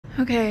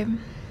Okay,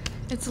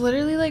 it's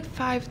literally like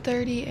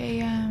 5:30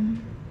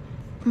 a.m.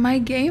 My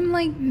game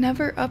like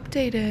never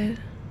updated.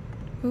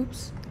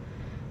 Oops.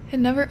 It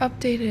never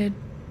updated.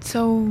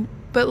 So,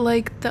 but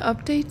like the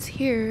update's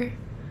here.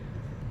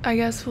 I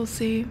guess we'll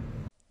see.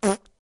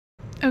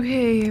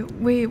 Okay,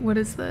 wait, what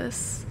is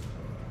this?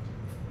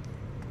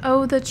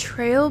 Oh, the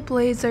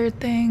Trailblazer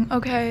thing.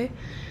 Okay.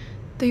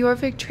 The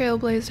Yorvik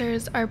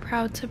Trailblazers are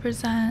proud to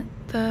present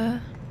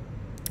the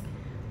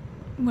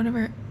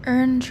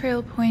earn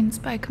trail points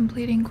by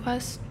completing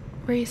quest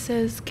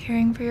races,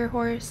 caring for your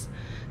horse,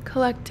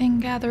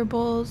 collecting gather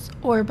bowls,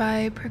 or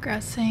by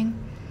progressing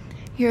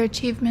your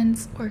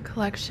achievements or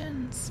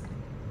collections.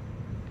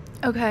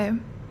 Okay.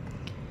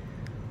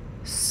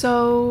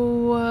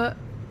 So,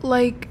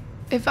 like,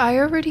 if I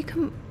already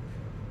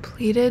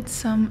completed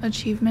some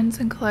achievements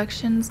and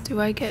collections, do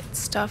I get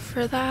stuff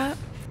for that?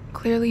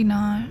 Clearly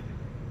not.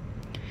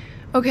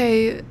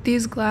 Okay,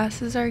 these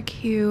glasses are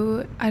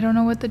cute. I don't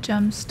know what the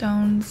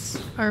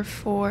gemstones are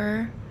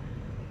for.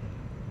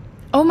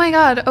 Oh my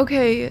god,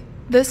 okay.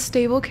 This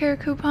stable care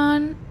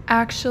coupon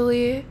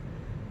actually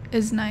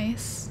is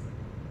nice.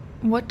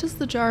 What does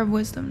the jar of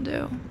wisdom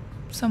do?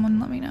 Someone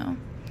let me know.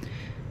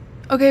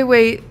 Okay,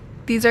 wait.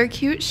 These are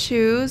cute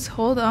shoes.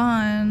 Hold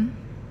on.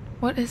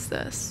 What is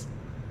this?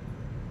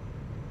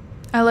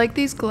 I like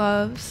these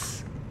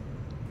gloves.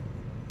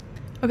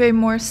 Okay,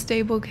 more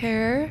stable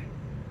care.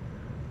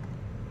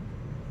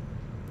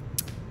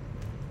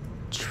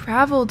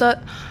 Travel do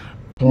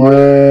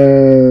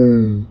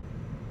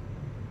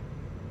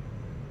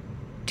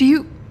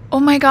you, oh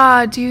my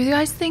god, do you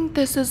guys think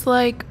this is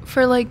like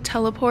for like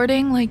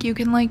teleporting? Like you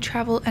can like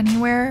travel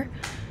anywhere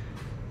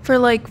for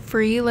like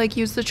free, like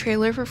use the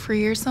trailer for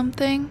free or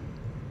something?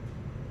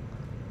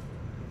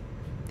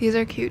 These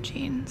are cute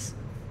jeans.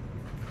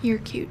 You're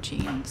cute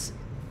jeans.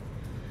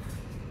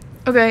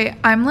 Okay,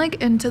 I'm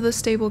like into the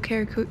stable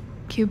care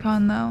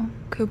coupon though.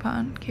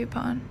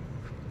 Coupon.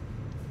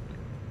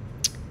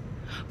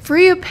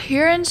 Free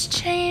appearance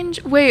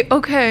change? Wait,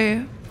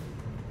 okay.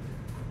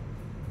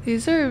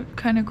 These are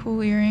kind of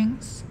cool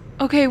earrings.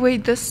 Okay,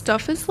 wait, this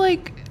stuff is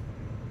like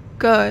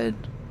good.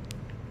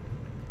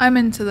 I'm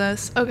into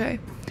this. Okay.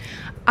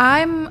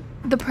 I'm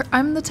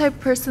the type of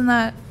person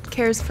that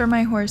cares for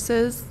my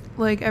horses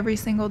like every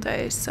single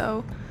day.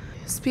 So,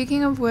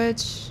 speaking of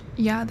which,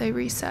 yeah, they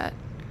reset.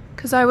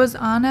 Cuz I was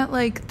on at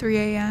like 3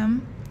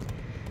 a.m.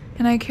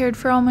 and I cared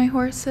for all my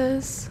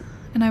horses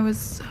and I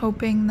was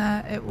hoping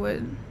that it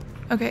would.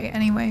 Okay,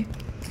 anyway.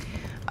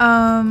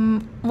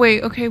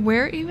 Wait, okay,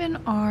 where even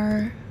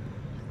are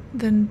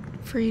the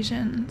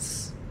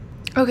Friesians?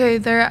 Okay,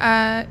 they're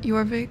at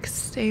Yorvik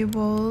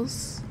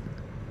Stables.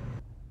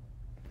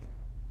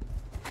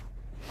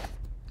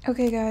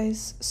 Okay,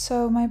 guys,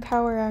 so my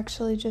power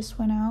actually just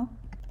went out.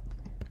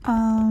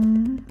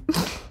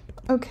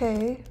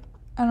 Okay.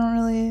 I don't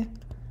really...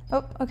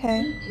 Oh,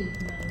 okay.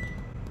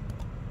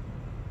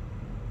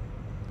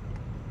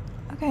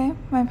 Okay,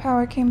 my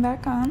power came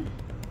back on.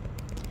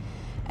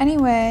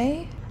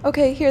 Anyway,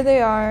 okay, here they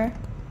are.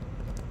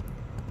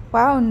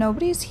 Wow,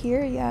 nobody's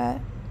here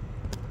yet.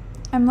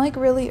 I'm like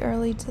really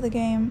early to the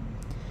game.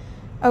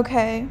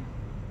 Okay.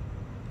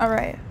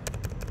 Alright.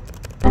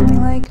 Let me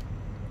like...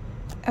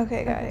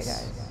 Okay,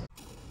 guys.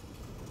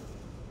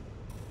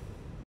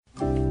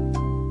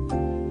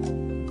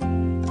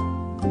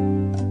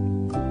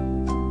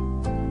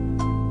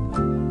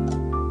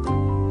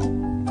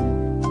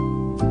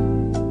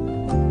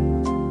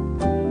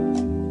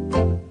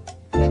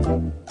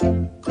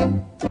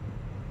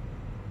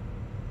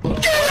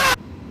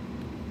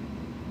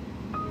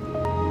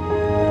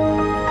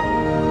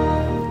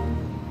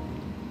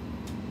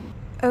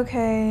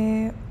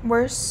 Okay,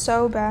 we're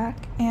so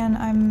back and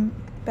I'm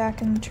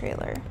back in the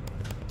trailer.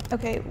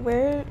 Okay,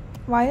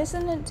 why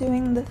isn't it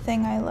doing the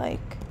thing I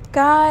like?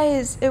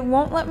 Guys, it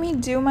won't let me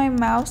do my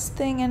mouse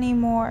thing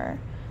anymore.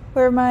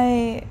 Where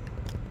my...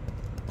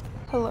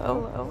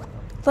 Hello?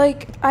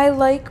 Like, I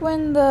like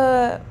when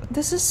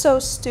this is so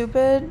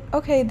stupid.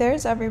 Okay,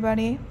 there's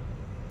everybody.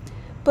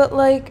 But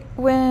like,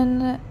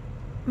 when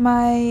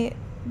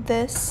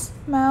this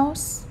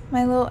mouse,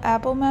 my little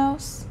Apple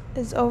mouse,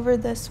 is over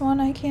this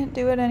one, I can't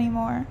do it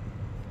anymore.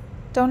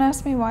 Don't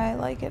ask me why I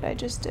like it, I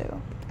just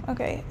do.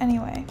 Okay,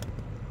 anyway.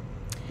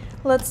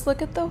 Let's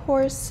look at the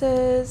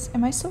horses.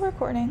 Am I still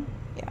recording?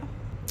 Yeah.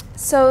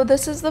 So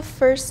this is the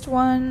first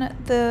one,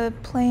 the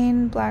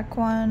plain black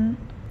one.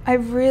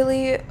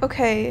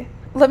 Okay,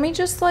 let me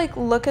just like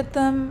look at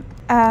them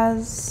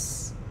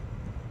as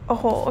a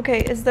whole. Okay,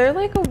 is there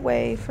like a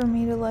way for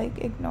me to like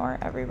ignore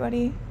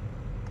everybody?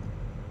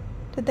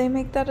 Did they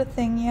make that a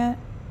thing yet?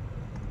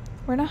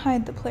 We're gonna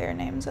hide the player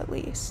names at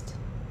least.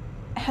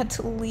 At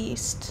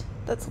least.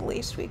 That's the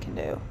least we can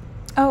do.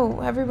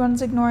 Oh,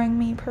 everyone's ignoring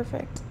me.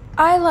 Perfect.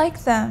 I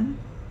like them.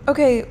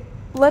 Okay,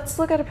 let's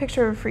look at a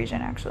picture of a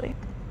Friesian actually.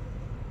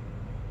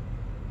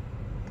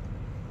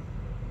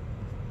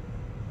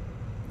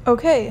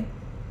 Okay.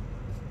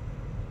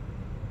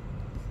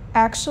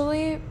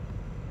 Actually,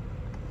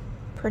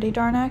 pretty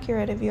darn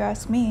accurate if you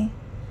ask me.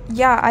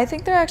 yeah, I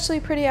think they're actually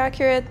pretty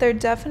accurate. They're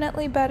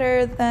definitely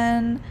better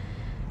than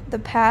the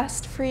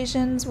past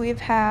friesians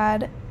we've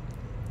had.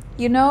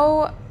 You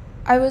know,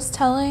 I was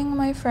telling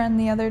my friend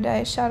the other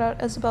day, shout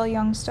out Isabel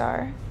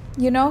Youngstar,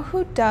 you know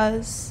who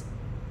does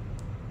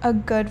a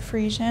good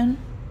friesian?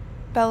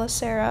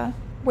 Belisara.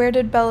 Where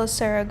did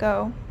Belisara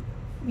go?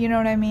 You know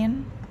what I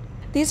mean?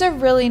 These are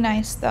really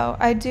nice though.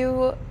 I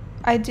do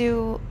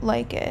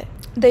like it.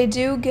 They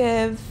do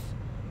give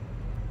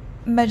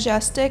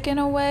majestic in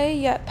a way,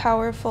 yet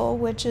powerful,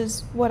 which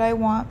is what I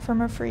want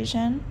from a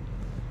friesian.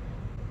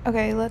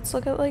 Okay, let's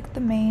look at like the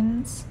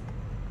mains.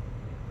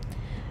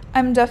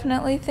 I'm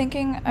definitely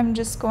thinking I'm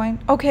just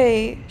going,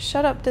 okay,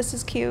 shut up, this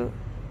is cute.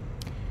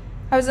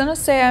 I was gonna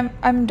say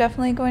I'm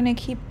definitely going to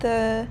keep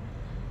the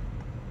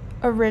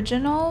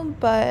original,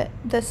 but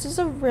this is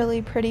a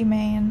really pretty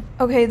mane.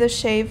 Okay, the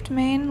shaved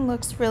mane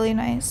looks really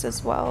nice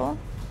as well.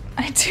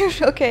 I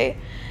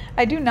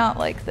do not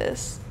like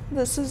this.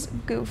 This is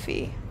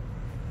goofy.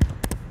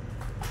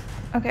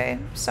 Okay,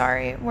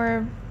 sorry,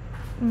 we're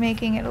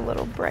making it a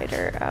little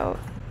brighter out.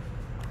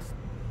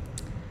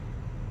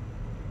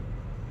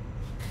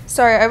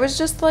 Sorry, I was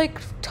just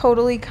like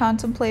totally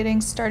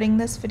contemplating starting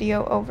this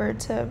video over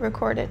to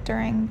record it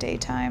during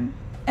daytime.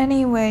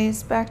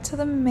 Anyways, back to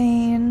the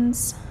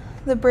manes.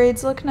 The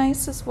braids look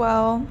nice as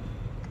well.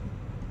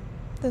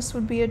 This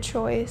would be a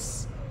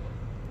choice.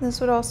 This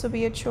would also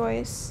be a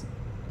choice.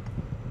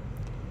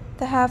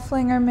 The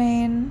halflinger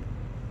mane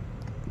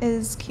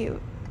is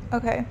cute.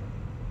 Okay.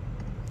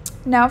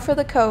 Now for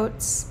the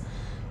coats.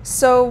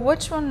 So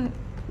which one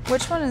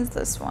is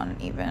this one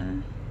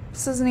even?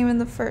 This isn't even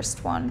the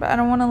first one, but I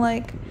don't want to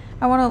like,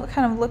 I want to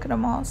kind of look at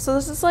them all. So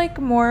this is like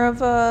more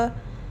of a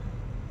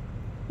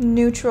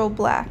neutral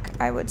black,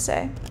 I would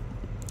say.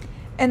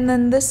 And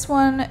then this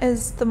one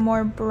is the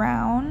more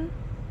brown,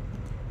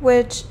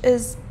 which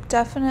is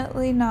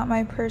definitely not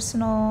my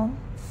personal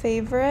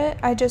favorite.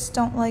 I just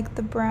don't like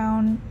the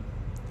brown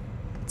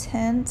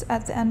tint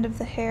at the end of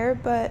the hair,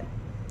 but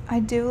I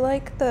do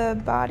like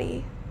the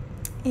body.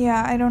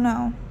 Yeah, I don't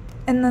know.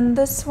 And then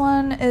this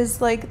one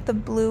is like the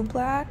blue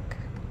black,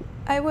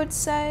 I would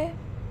say,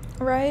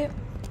 right?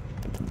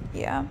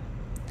 Yeah.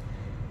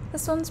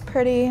 This one's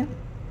pretty.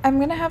 I'm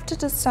gonna have to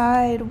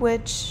decide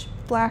which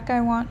black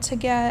I want to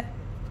get,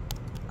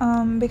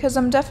 because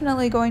I'm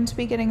definitely going to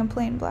be getting a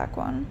plain black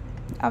one,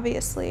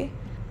 obviously.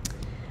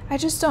 I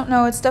just don't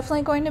know. It's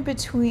definitely going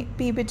to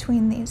be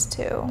between these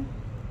two.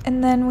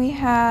 And then we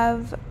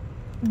have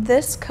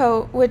this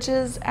coat, which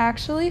is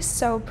actually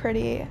so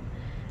pretty.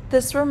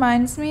 This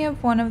reminds me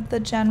of one of the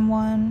Gen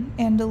 1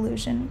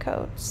 Andalusian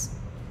coats,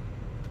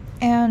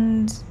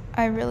 and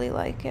I really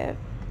like it.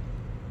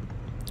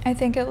 I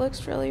think it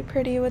looks really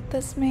pretty with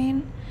this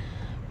mane.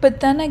 But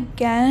then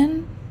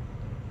again,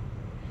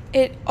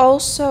 it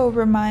also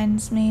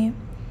reminds me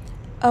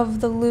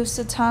of the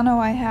Lusitano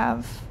I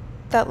have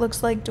that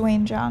looks like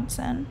Dwayne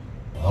Johnson.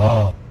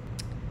 Oh.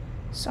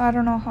 So I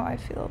don't know how I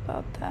feel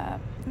about that.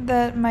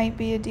 That might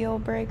be a deal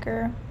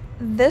breaker.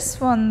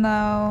 This one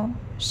though,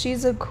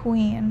 she's a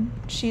queen.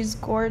 She's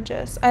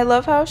gorgeous. I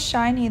love how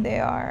shiny they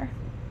are.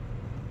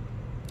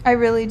 I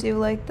really do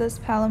like this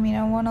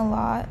Palomino one a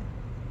lot.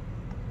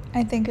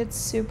 I think it's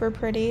super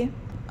pretty.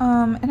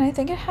 And I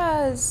think it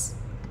has,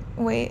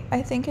 wait,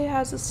 I think it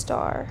has a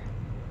star.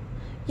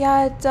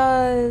 Yeah, it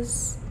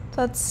does.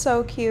 That's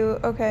so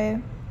cute. Okay.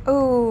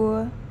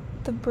 Ooh,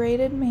 the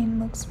braided mane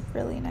looks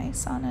really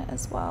nice on it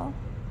as well.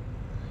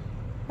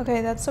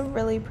 Okay, that's a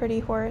really pretty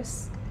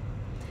horse.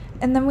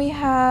 And then we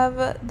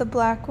have the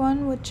black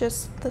one with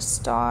just the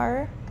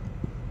star,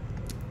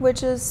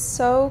 which is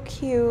so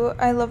cute.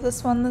 I love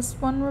this one. This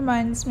one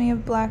reminds me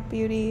of Black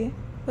Beauty.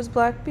 Was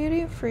Black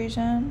Beauty a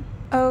Frisian?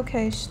 Oh,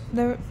 okay,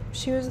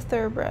 she was a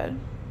thoroughbred.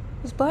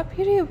 Was Black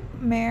Beauty a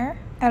mare?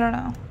 I don't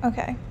know.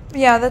 Okay.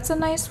 Yeah, that's a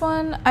nice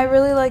one. I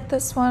really like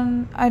this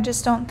one. I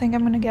just don't think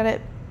I'm going to get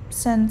it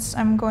since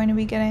I'm going to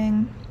be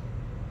getting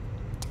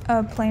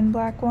a plain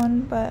black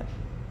one, but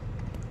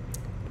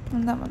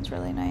that one's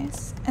really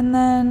nice. And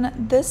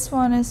then this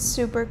one is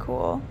super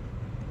cool.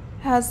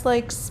 It has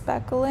like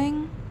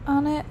speckling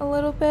on it a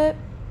little bit.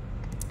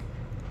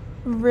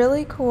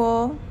 Really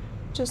cool.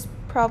 Just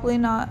probably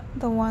not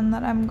the one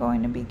that I'm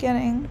going to be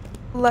getting.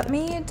 Let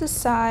me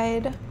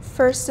decide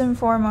first and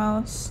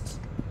foremost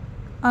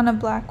on a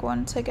black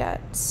one to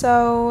get.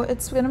 So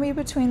it's going to be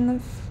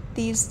between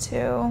these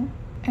two,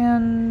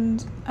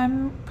 and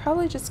I'm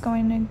probably just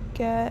going to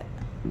get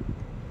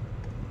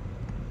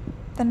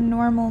the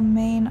normal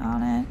mane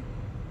on it.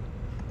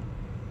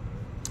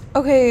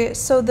 Okay,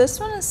 so this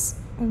one is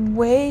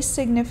way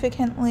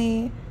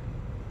significantly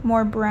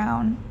more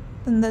brown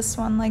than this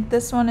one. Like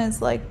this one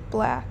is like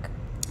black.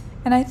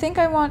 And I think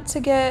I want to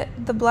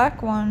get the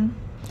black one.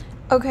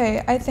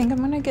 Okay, I think I'm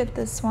gonna get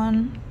this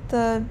one,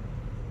 the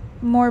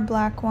more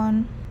black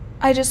one.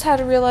 I just had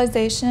a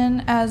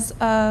realization as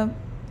a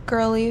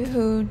girly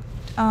who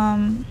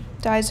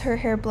dyes her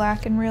hair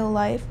black in real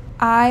life.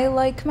 I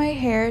like my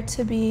hair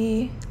to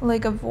be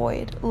like a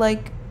void,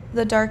 like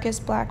the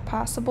darkest black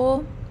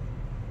possible.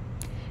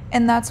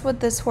 And that's what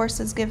this horse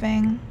is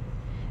giving.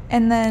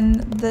 And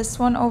then this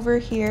one over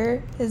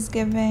here is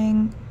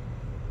giving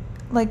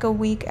like a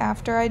week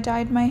after I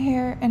dyed my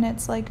hair, and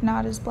it's like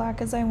not as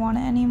black as I want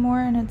it anymore,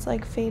 and it's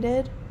like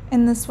faded.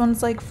 And this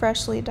one's like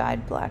freshly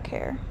dyed black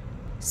hair.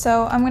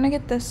 So I'm gonna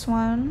get this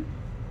one,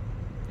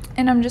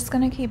 and I'm just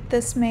gonna keep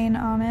this mane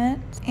on it.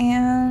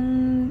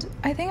 And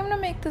I think I'm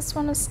gonna make this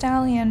one a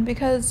stallion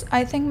because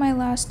I think my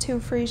last two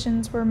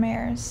Friesians were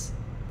mares.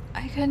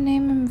 I could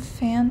name him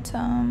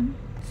Phantom.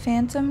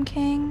 Phantom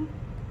King?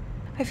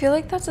 I feel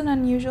like that's an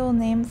unusual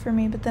name for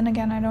me, but then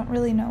again, I don't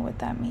really know what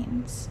that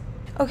means.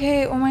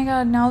 Okay, oh my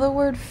god, now the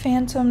word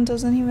phantom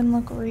doesn't even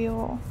look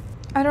real.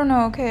 I don't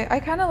know, okay, I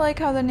kind of like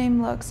how the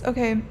name looks.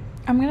 Okay,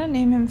 I'm gonna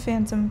name him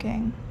Phantom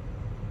King.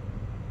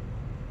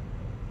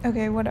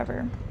 Okay,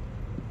 whatever.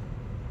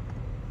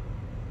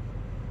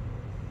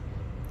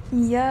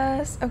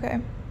 Yes, okay.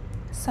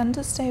 Send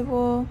to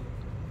stable.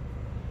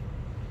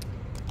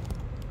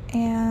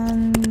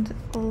 And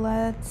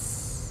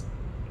let's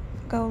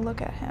go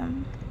look at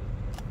him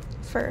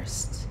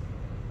first.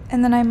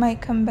 And then I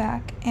might come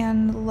back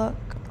and look.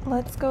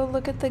 Let's go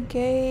look at the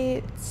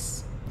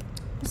gates.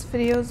 This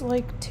video is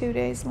like 2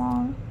 days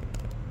long.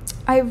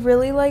 I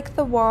really like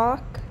the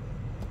walk.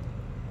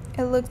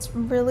 It looks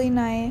really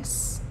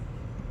nice.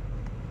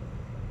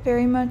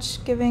 Very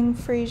much giving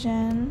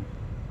Friesian.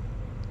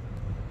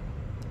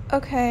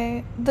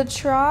 Okay, the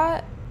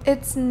trot,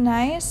 it's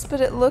nice,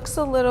 but it looks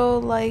a little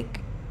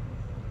like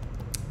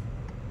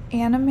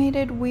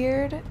animated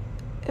weird,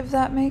 if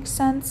that makes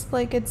sense.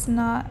 Like it's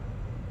not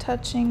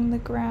touching the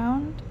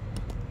ground,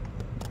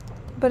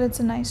 but it's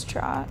a nice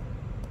trot.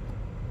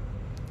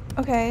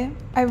 Okay,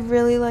 I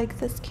really like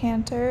this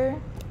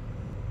canter.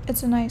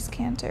 It's a nice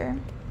canter.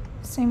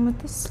 Same with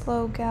the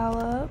slow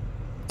gallop.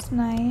 It's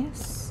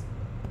nice.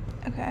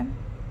 Okay.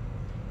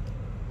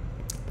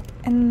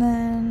 And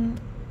then,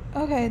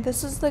 okay,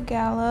 this is the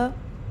gallop.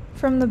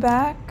 From the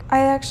back, I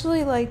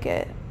actually like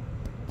it.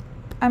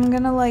 I'm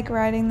gonna like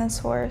riding this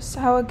horse.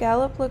 How a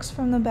gallop looks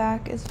from the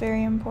back is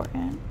very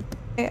important.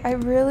 Okay, I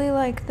really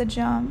like the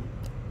jump.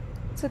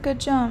 It's a good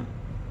jump.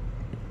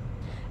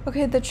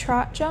 Okay, the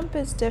trot jump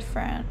is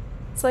different.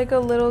 It's like a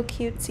little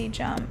cutesy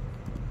jump.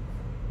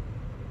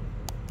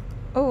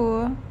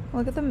 Oh,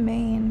 look at the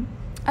mane.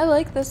 I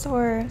like this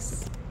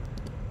horse.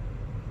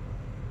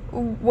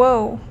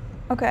 Whoa,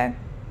 okay.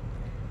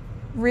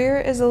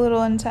 Rear is a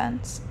little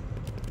intense.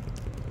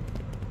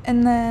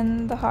 And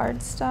then the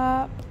hard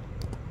stop.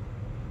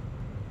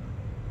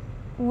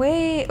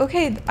 Wait,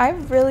 okay, I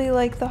really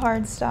like the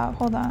hard stop.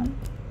 Hold on.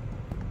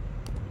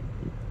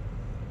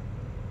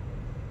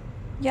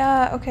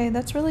 Yeah, okay,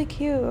 that's really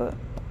cute.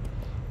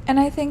 And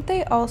I think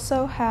they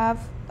also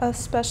have a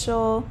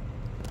special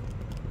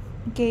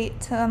gate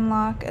to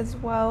unlock as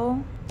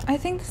well. I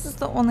think this is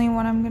the only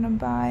one I'm gonna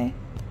buy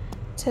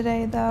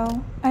today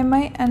though. I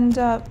might end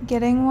up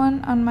getting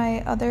one on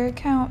my other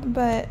account,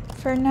 but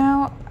for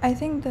now, I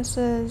think this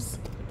is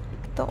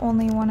the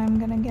only one I'm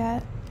gonna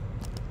get.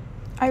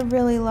 I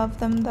really love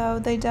them though.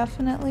 They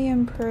definitely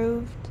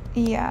improved.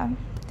 Yeah,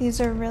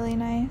 these are really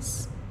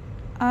nice.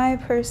 I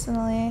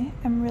personally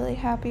am really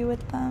happy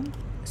with them.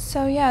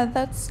 So yeah,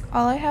 that's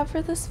all I have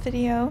for this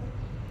video.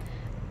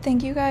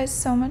 Thank you guys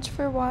so much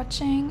for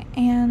watching,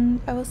 and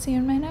I will see you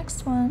in my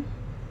next one.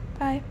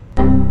 Bye.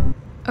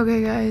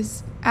 Okay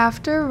guys,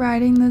 after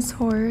riding this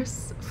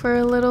horse for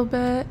a little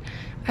bit,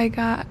 I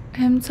got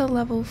him to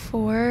level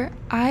 4.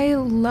 I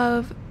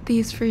love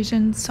these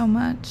Friesians so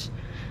much.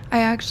 I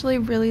actually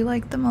really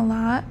like them a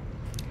lot.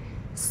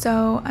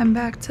 So I'm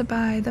back to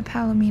buy the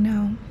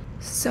Palomino.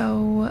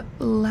 So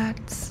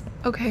let's,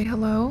 okay,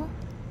 hello?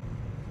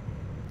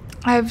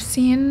 I've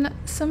seen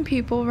some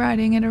people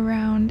riding it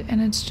around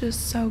and it's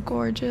just so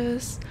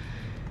gorgeous.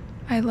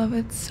 I love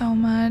it so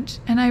much,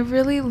 and I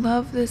really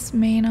love this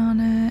mane on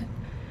it.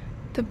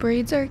 The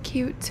braids are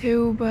cute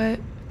too, but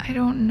I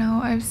don't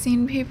know. I've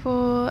seen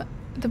people,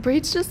 the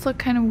braids just look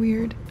kind of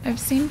weird. I've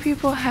seen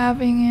people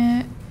having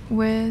it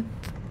with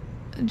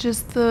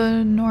just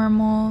the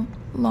normal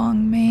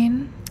long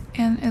mane,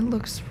 and it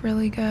looks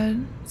really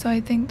good. So I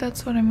think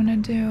that's what I'm gonna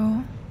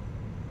do.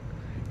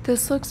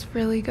 This looks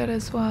really good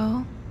as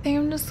well. I think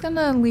I'm just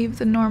gonna leave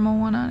the normal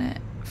one on it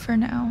for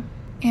now.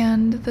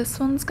 And this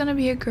one's gonna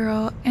be a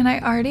girl, and I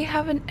already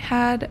haven't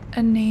had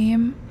a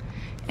name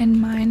in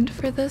mind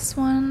for this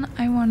one.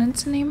 I wanted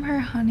to name her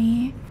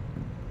Honey.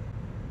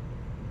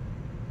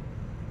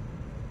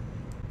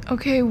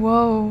 Okay,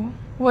 whoa.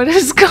 What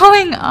is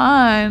going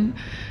on?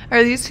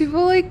 Are these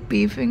people like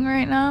beefing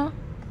right now?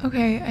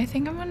 Okay, I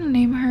think I'm gonna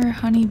name her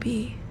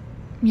Honeybee.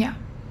 Yeah,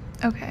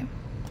 okay.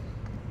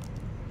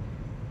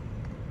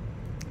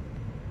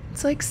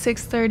 It's like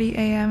 6:30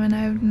 a.m. and I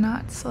have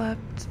not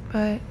slept,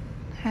 but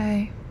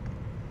hey.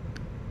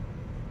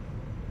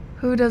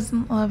 Who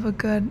doesn't love a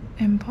good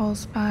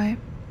impulse buy?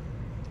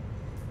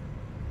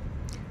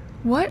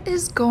 What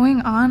is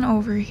going on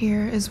over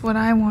here is what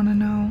I want to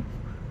know.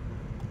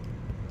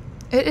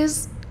 It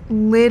is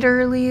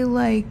literally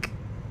like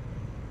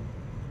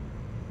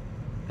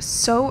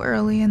so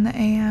early in the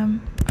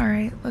AM.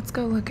 Alright, let's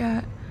go look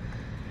at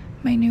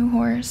my new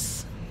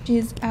horse.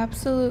 She's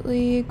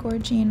absolutely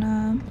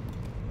Gorgina.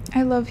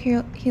 I love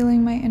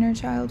healing my inner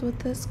child with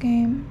this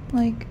game,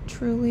 like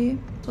truly.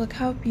 Look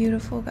how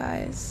beautiful,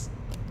 guys.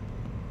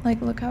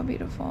 Like, look how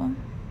beautiful.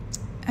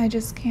 I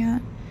just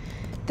can't.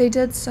 They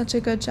did such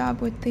a good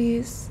job with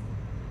these.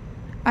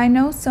 I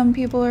know some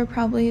people are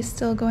probably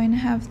still going to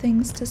have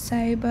things to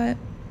say, but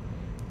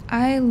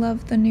I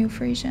love the new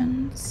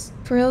Friesians.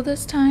 For real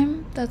this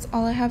time, that's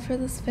all I have for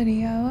this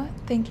video.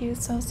 Thank you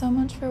so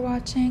much for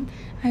watching.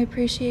 I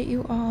appreciate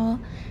you all,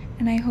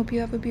 and I hope you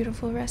have a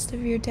beautiful rest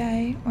of your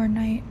day or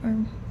night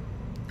or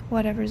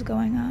whatever's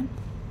going on.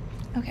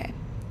 Okay.